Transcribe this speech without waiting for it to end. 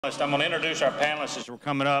I'm going to introduce our panelists as we're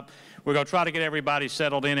coming up. We're going to try to get everybody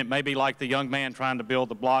settled in. It may be like the young man trying to build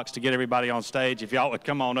the blocks to get everybody on stage. If y'all would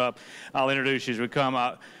come on up, I'll introduce you as we come.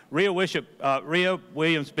 Rhea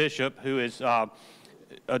Williams Bishop, who is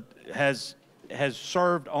has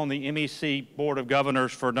served on the MEC Board of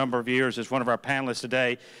Governors for a number of years, is one of our panelists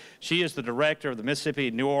today. She is the director of the Mississippi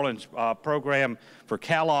New Orleans program for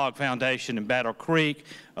Kellogg Foundation in Battle Creek,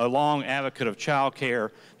 a long advocate of child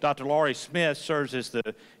care. Dr. Laurie Smith serves as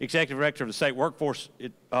the executive director of the State Workforce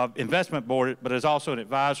Investment Board, but is also an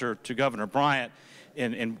advisor to Governor Bryant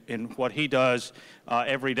in what he does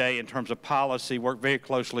every day in terms of policy, work very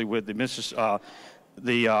closely with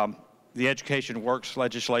the Education Works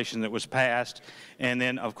legislation that was passed. And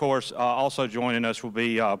then, of course, also joining us will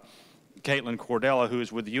be Caitlin Cordella, who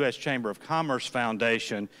is with the U.S. Chamber of Commerce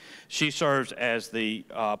Foundation. She serves as the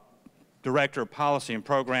Director of Policy and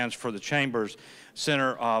Programs for the Chamber's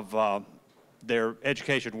Center of their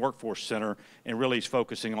Education Workforce Center, and really is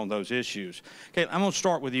focusing on those issues. Caitlin, I'm going to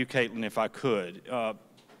start with you, Caitlin, if I could.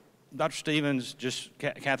 Dr. Stevens,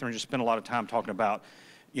 Catherine just spent a lot of time talking about,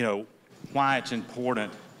 you know, why it's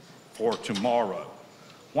important for tomorrow.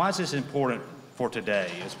 Why is this important for today,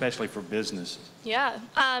 especially for businesses? Yeah,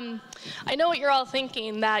 I know what you're all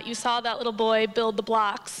thinking, that you saw that little boy build the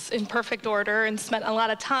blocks in perfect order and spent a lot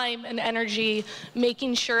of time and energy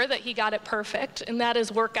making sure that he got it perfect, and that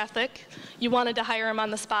is work ethic. You wanted to hire him on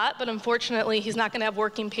the spot, but unfortunately he's not going to have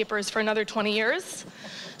working papers for another 20 years.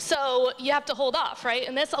 So you have to hold off, right?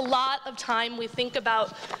 And that's a lot of time we think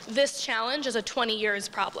about this challenge as a 20 years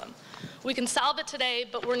problem. We can solve it today,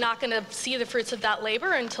 but we're not going to see the fruits of that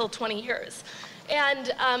labor until 20 years.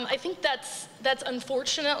 And I think that's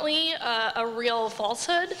unfortunately a real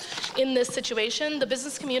falsehood in this situation. The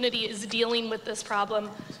business community is dealing with this problem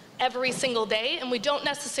every single day, and we don't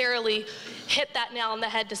necessarily hit that nail on the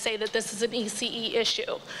head to say that this is an ECE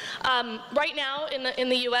issue. Right now in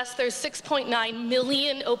the US, there's 6.9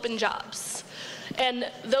 million open jobs.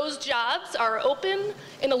 And those jobs are open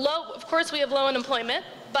in a low, of course we have low unemployment,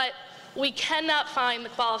 but we cannot find the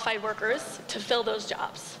qualified workers to fill those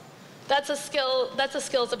jobs. That's a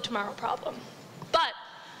skills of tomorrow problem. But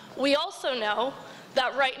we also know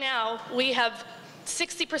that right now we have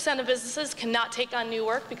 60% of businesses cannot take on new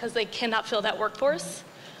work because they cannot fill that workforce.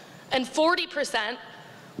 And 40%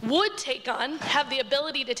 would have the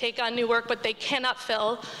ability to take on new work, but they cannot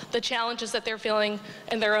fill the challenges that they're feeling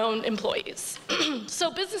in their own employees.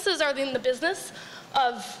 So businesses are in the business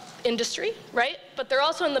of industry, right? But they're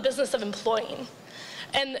also in the business of employing.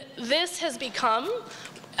 And this has become,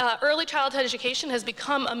 early childhood education has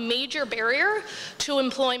become a major barrier to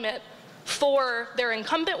employment for their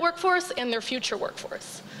incumbent workforce and their future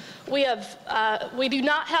workforce. We do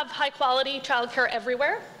not have high quality childcare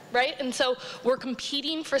everywhere, right? And so we're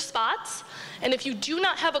competing for spots. And if you do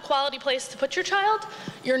not have a quality place to put your child,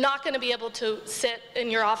 you're not going to be able to sit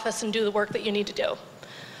in your office and do the work that you need to do.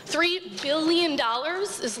 $3 billion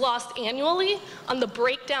is lost annually on the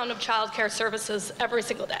breakdown of child care services every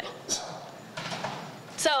single day.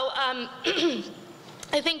 So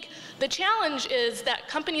I think the challenge is that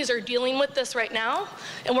companies are dealing with this right now,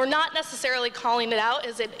 and we're not necessarily calling it out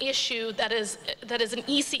as an issue that is an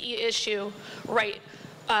ECE issue right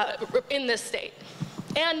in this state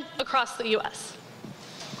and across the US.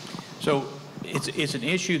 So it's an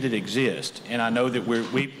issue that exists, and I know that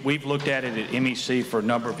we've looked at it at MEC for a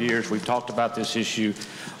number of years. We've talked about this issue.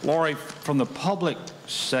 Laurie, from the public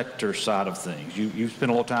sector side of things, you've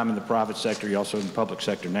spent a little time in the private sector, you're also in the public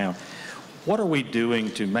sector now. What are we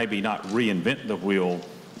doing to maybe not reinvent the wheel,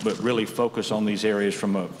 but really focus on these areas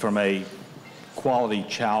from a quality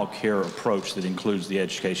child care approach that includes the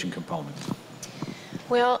education component?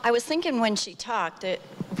 Well, I was thinking when she talked that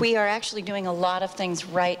we are actually doing a lot of things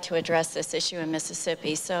right to address this issue in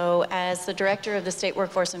Mississippi. So as the director of the State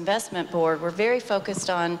Workforce Investment Board, we're very focused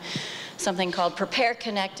on something called Prepare,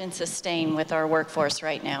 Connect, and Sustain with our workforce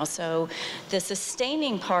right now. So the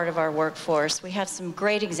sustaining part of our workforce, we have some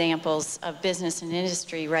great examples of business and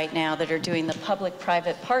industry right now that are doing the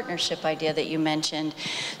public-private partnership idea that you mentioned.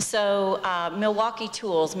 So Milwaukee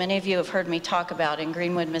Tools, many of you have heard me talk about in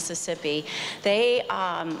Greenwood, Mississippi. They,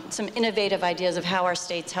 some innovative ideas of how our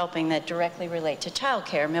state's helping that directly relate to child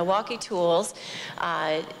care. Milwaukee Tools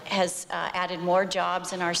has added more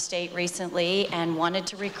jobs in our state recently and wanted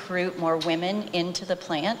to recruit more more women into the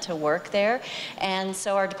plant to work there. And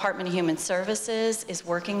so our Department of Human Services is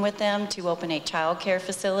working with them to open a child care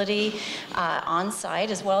facility on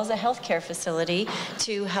site, as well as a healthcare facility,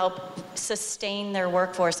 to help sustain their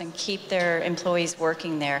workforce and keep their employees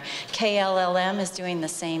working there. KLLM is doing the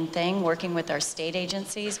same thing, working with our state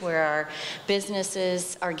agencies, where our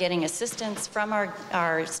businesses are getting assistance from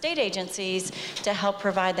our state agencies to help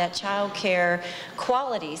provide that child care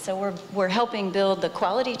quality. So we're helping build the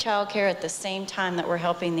quality child care at the same time that we're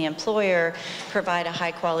helping the employer provide a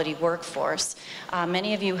high quality workforce.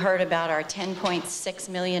 Many of you heard about our $10.6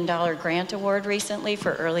 million grant award recently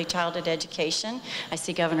for early childhood education. I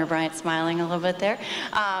see Governor Bryant smiling a little bit there.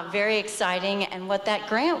 Very exciting, and what that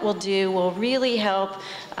grant will do will really help,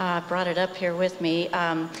 brought it up here with me,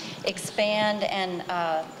 expand and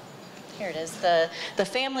here it is, the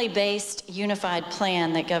family-based unified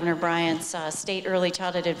plan that Governor Bryant's State Early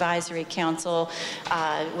Childhood Advisory Council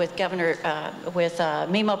with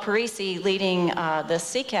Mimo Parisi leading the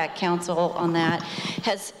CCAC Council on that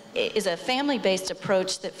is a family-based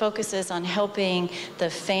approach that focuses on helping the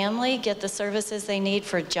family get the services they need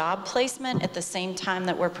for job placement at the same time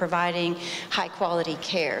that we're providing high-quality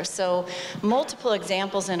care. So multiple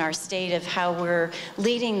examples in our state of how we're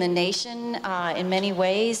leading the nation in many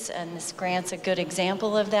ways, and this grant's a good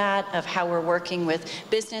example of that, of how we're working with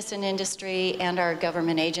business and industry and our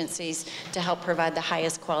government agencies to help provide the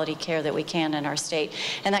highest quality care that we can in our state.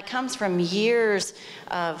 And that comes from years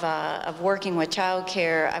of working with child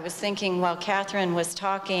care. I was thinking while Catherine was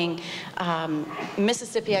talking,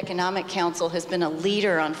 Mississippi Economic Council has been a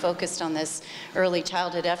leader focused on this early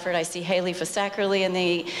childhood effort. I see Haley Fasackerly in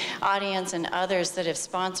the audience and others that have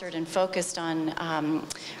sponsored and focused on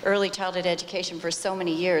early childhood education for so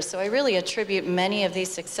many years. So I really attribute many of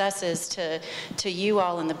these successes to you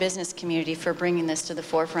all in the business community for bringing this to the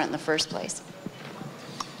forefront in the first place.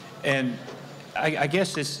 And I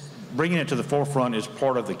guess this bringing it to the forefront is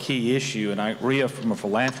part of the key issue. And RIA, from a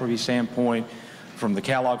philanthropy standpoint, from the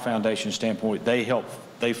Kellogg Foundation standpoint,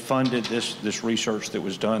 they funded this research that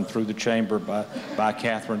was done through the chamber by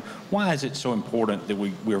Catherine. Why is it so important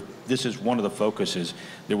that this is one of the focuses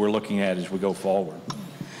that we're looking at as we go forward?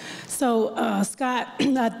 So, Scott,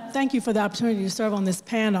 thank you for the opportunity to serve on this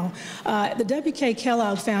panel. The W.K.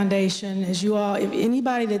 Kellogg Foundation, as you all, if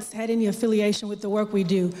anybody that's had any affiliation with the work we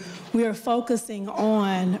do, we are focusing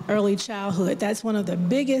on early childhood. That's one of the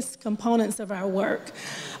biggest components of our work.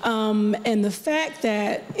 And the fact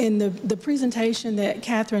that in the presentation that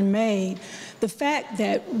Catherine made, the fact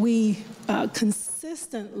that we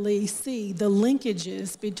consistently see the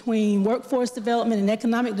linkages between workforce development and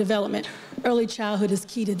economic development, early childhood is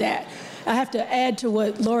key to that. I have to add to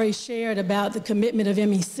what Lori shared about the commitment of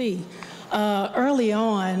MEC. Early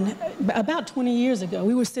on, about 20 years ago,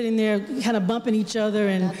 we were sitting there kind of bumping each other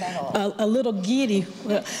and a little giddy.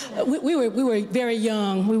 We were very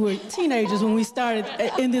young. We were teenagers when we started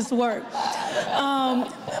in this work.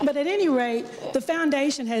 But at any rate, the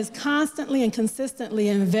foundation has constantly and consistently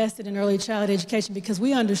invested in early childhood education because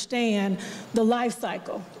we understand the life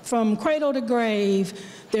cycle. From cradle to grave,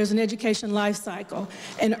 there's an education life cycle.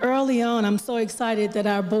 And early on, I'm so excited that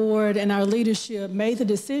our board and our leadership made the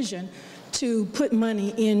decision to put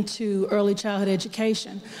money into early childhood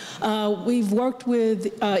education. We've worked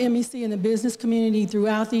with MEC and the business community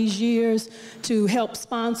throughout these years to help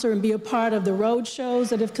sponsor and be a part of the road shows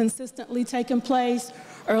that have consistently taken place,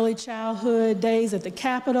 early childhood days at the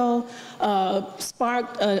Capitol,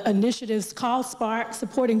 Spark initiatives called Spark,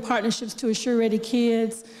 supporting partnerships to assure ready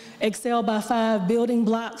kids, Excel by 5 building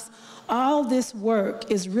blocks. All this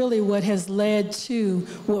work is really what has led to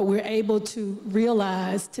what we're able to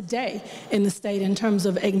realize today in the state in terms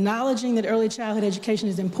of acknowledging that early childhood education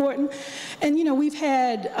is important. And you know, we've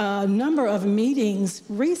had a number of meetings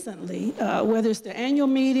recently, whether it's the annual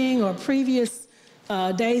meeting or previous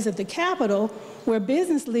days at the Capitol, where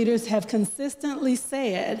business leaders have consistently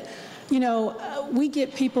said, you know, we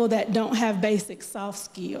get people that don't have basic soft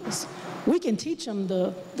skills. We can teach them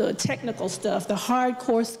the technical stuff, the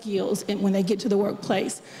hardcore skills when they get to the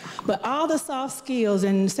workplace. But all the soft skills,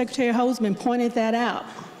 and Secretary Hoseman pointed that out,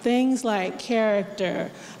 things like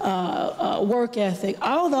character, work ethic,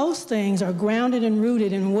 all those things are grounded and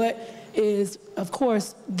rooted in what is, of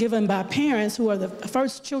course, given by parents who are the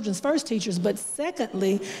children's first teachers, but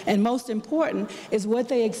secondly, and most important, is what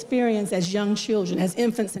they experience as young children, as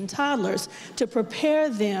infants and toddlers, to prepare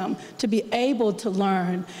them to be able to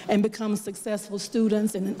learn and become successful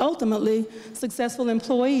students and ultimately successful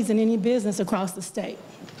employees in any business across the state.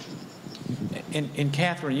 And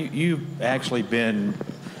Catherine, you've actually been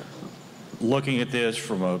looking at this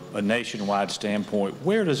from a nationwide standpoint,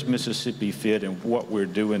 where does Mississippi fit in what we're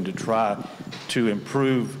doing to try to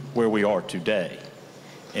improve where we are today,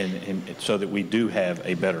 and so that we do have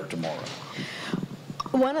a better tomorrow?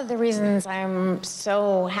 One of the reasons I'm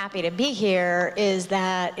so happy to be here is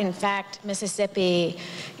that, in fact, Mississippi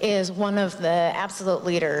is one of the absolute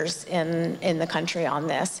leaders in the country on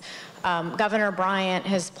this. Governor Bryant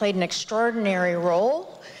has played an extraordinary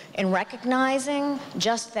role in recognizing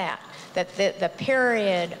just that the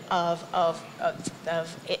period of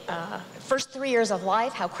first 3 years of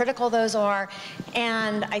life, how critical those are.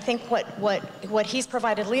 And I think what he's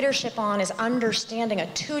provided leadership on is understanding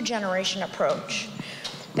a two-generation approach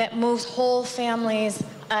that moves whole families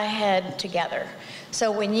ahead together.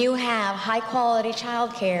 So when you have high-quality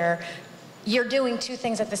childcare, you're doing two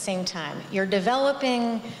things at the same time. You're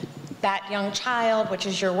developing that young child, which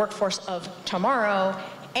is your workforce of tomorrow,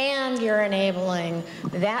 and you're enabling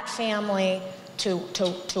that family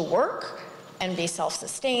to work and be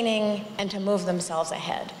self-sustaining and to move themselves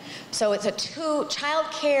ahead. So it's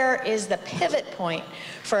childcare is the pivot point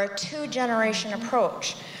for a two-generation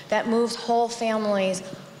approach that moves whole families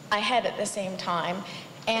ahead at the same time.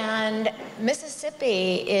 And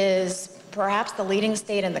Mississippi is perhaps the leading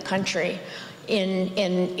state in the country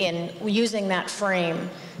in using that frame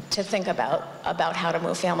to think about how to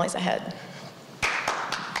move families ahead.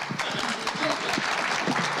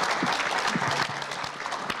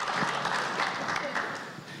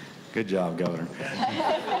 Good job, Governor.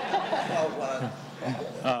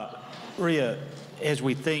 Rhea, as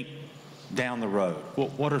we think down the road,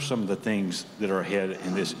 what are some of the things that are ahead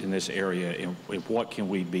in this area, and what can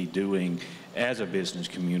we be doing as a business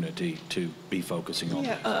community to be focusing on?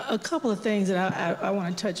 Yeah, a couple of things that I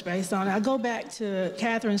want to touch base on. I go back to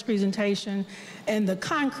Catherine's presentation and the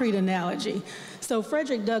concrete analogy. So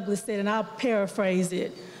Frederick Douglass said, and I'll paraphrase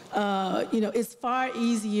it, it's far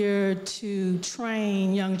easier to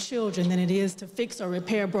train young children than it is to fix or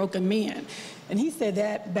repair broken men. And he said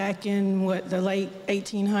that back in, the late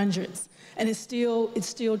 1800s. And it's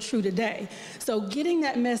still true today. So getting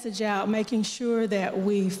that message out, making sure that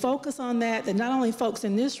we focus on that not only folks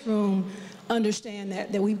in this room understand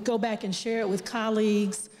that we go back and share it with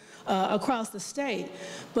colleagues across the state.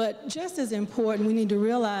 But just as important, we need to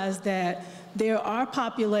realize that there are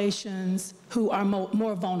populations who are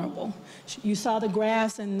more vulnerable. You saw the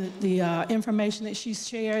graphs and the information that she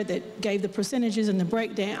shared that gave the percentages and the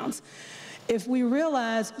breakdowns. If we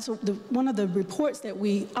realize, so one of the reports that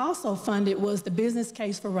we also funded was the business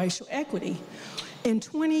case for racial equity. In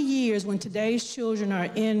 20 years, when today's children are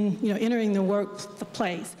entering the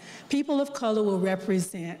workplace, people of color will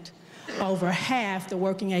represent over half the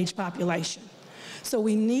working age population. So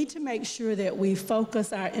we need to make sure that we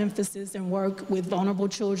focus our emphasis and work with vulnerable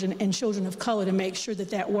children and children of color to make sure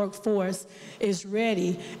that that workforce is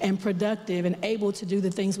ready and productive and able to do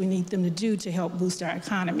the things we need them to do to help boost our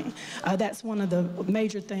economy. That's one of the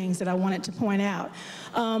major things that I wanted to point out.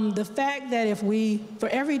 The fact that for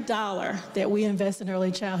every dollar that we invest in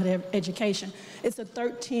early childhood education, it's a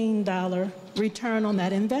 $13 return on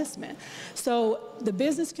that investment. So the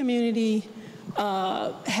business community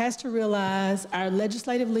has to realize, our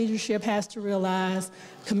legislative leadership has to realize,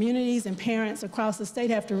 communities and parents across the state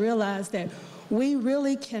have to realize that we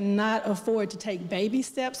really cannot afford to take baby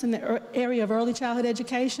steps in the area of early childhood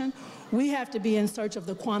education. We have to be in search of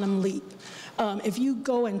the quantum leap. If you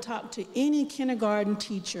go and talk to any kindergarten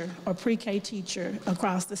teacher or pre-K teacher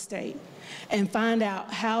across the state and find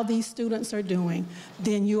out how these students are doing,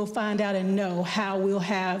 then you'll find out and know how we'll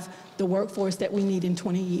have the workforce that we need in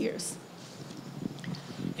 20 years.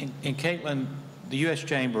 And Caitlin, the U.S.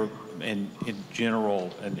 Chamber and in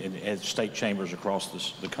general, and state chambers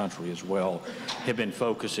across the country as well, have been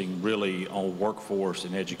focusing really on workforce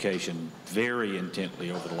and education very intently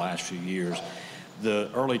over the last few years. The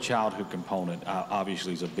early childhood component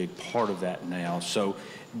obviously is a big part of that now. So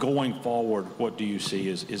going forward, what do you see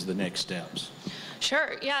as the next steps?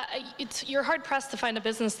 Sure, yeah, you're hard-pressed to find a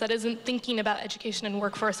business that isn't thinking about education and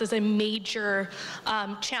workforce as a major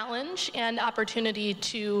challenge and opportunity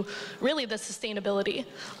to really the sustainability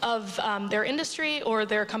of their industry or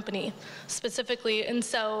their company specifically. And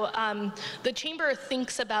so the Chamber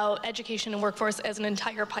thinks about education and workforce as an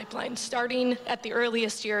entire pipeline, starting at the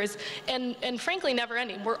earliest years and frankly never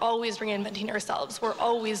ending. We're always reinventing ourselves. We're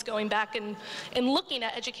always going back and looking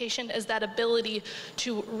at education as that ability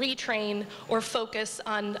to retrain or focus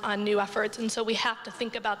on new efforts, and so we have to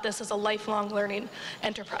think about this as a lifelong learning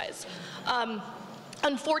enterprise.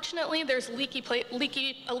 Unfortunately, there's a leaky pipe,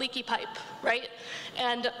 right?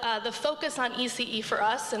 And the focus on ECE for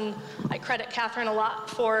us, and I credit Catherine a lot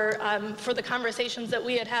for the conversations that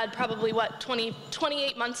we had probably,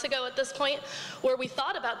 28 months ago at this point, where we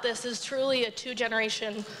thought about this as truly a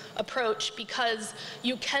two-generation approach, because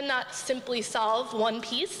you cannot simply solve one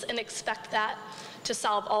piece and expect that to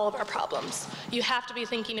solve all of our problems. You have to be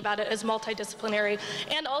thinking about it as multidisciplinary,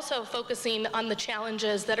 and also focusing on the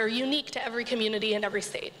challenges that are unique to every community and every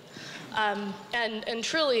state. And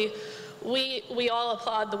truly, we all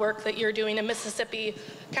applaud the work that you're doing in Mississippi.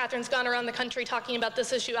 Catherine's gone around the country talking about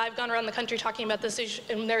this issue. I've gone around the country talking about this issue,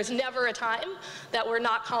 and there's never a time that we're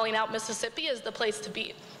not calling out Mississippi as the place to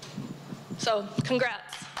be. So,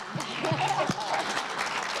 congrats.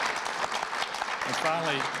 And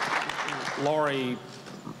finally, Lori,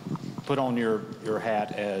 put on your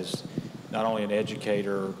hat as not only an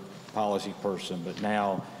educator, policy person, but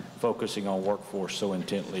now focusing on workforce so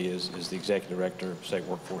intently as the Executive Director of State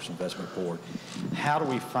Workforce Investment Board. How do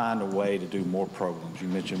we find a way to do more programs? You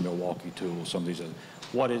mentioned Milwaukee Tools, some of these other.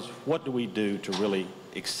 What do we do to really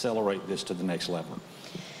accelerate this to the next level?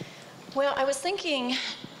 Well, I was thinking,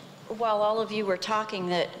 while all of you were talking,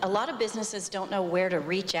 that a lot of businesses don't know where to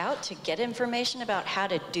reach out to get information about how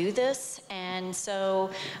to do this. And so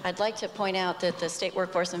I'd like to point out that the State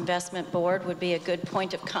Workforce Investment Board would be a good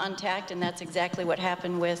point of contact, and that's exactly what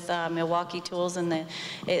happened with Milwaukee Tools and the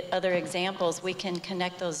other examples. We can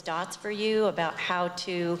connect those dots for you about how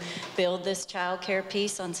to build this child care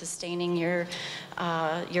piece on sustaining your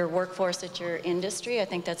workforce at your industry. I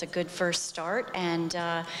think that's a good first start, and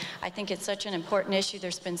I think it's such an important issue.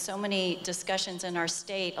 There's been so many discussions in our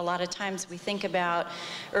state. A lot of times we think about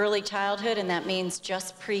early childhood, and that means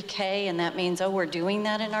just pre-K, and that means, oh, we're doing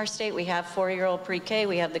that in our state. We have 4-year-old pre-K,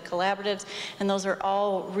 we have the collaboratives, and those are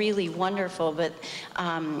all really wonderful, but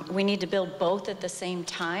we need to build both at the same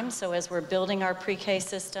time. So as we're building our pre-K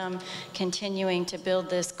system, continuing to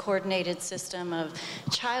build this coordinated system of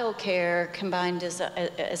child care combined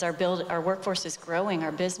as our workforce is growing,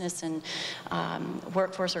 our business and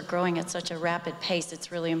workforce are growing at such a rapid pace,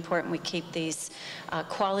 it's really important we keep these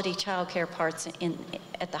quality child care parts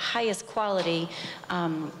at the highest quality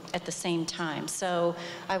at the same time. So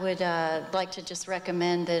I would like to just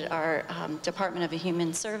recommend that our Department of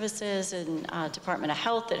Human Services and Department of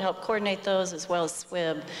Health that help coordinate those, as well as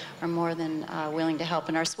SWIB, are more than willing to help.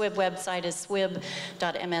 And our SWIB website is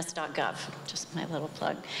swib.ms.gov. Just my little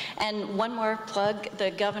plug. And one more plug,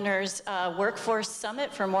 the Governor's Workforce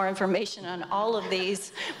Summit, for more information on all of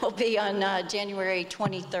these, will be on January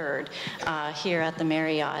 23rd here at the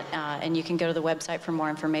Marriott. And you can go to the website for more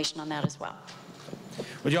information on that as well.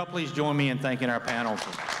 Would you all please join me in thanking our panel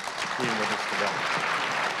for being with us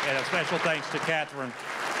today. And a special thanks to Catherine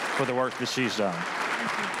for the work that she's done.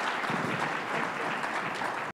 Thank you.